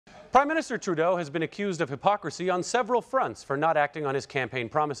Prime Minister Trudeau has been accused of hypocrisy on several fronts for not acting on his campaign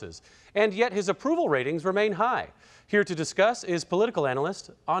promises, and yet his approval ratings remain high. Here to discuss is political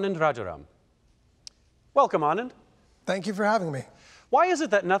analyst Anand Rajaram. Welcome, Anand. Thank you for having me. Why is it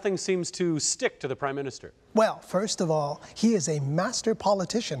that nothing seems to stick to the Prime Minister? Well, first of all, he is a master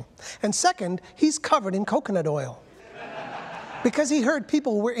politician. And second, he's covered in coconut oil. Because he heard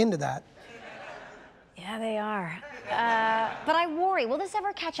people were into that. Yeah, they are. But I worry, will this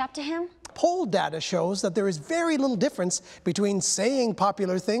ever catch up to him? Poll data shows that there is very little difference between saying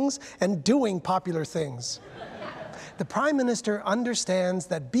popular things and doing popular things. The Prime Minister understands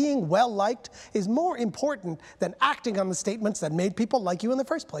that being well-liked is more important than acting on the statements that made people like you in the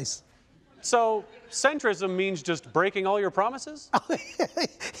first place. So, centrism means just breaking all your promises?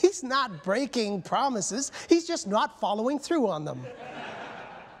 He's not breaking promises, he's just not following through on them.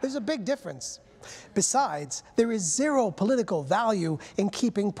 There's a big difference. Besides, there is zero political value in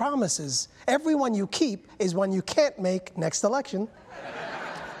keeping promises. Every one you keep is one you can't make next election.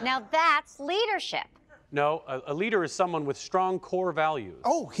 Now that's leadership. No, a leader is someone with strong core values.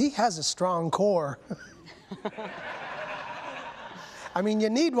 Oh, he has a strong core. I mean, you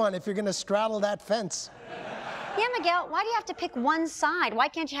need one if you're going to straddle that fence. Yeah, Miguel, why do you have to pick one side? Why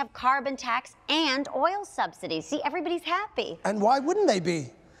can't you have carbon tax and oil subsidies? See, everybody's happy. And why wouldn't they be?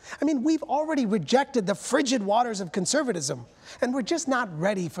 I mean, we've already rejected the frigid waters of conservatism, and we're just not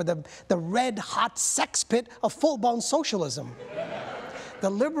ready for the red-hot sex pit of full-blown socialism. The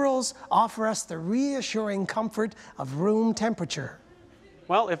Liberals offer us the reassuring comfort of room temperature.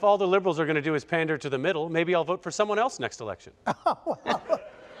 Well, if all the Liberals are going to do is pander to the middle, maybe I'll vote for someone else next election.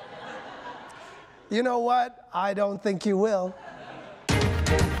 You know what? I don't think you will.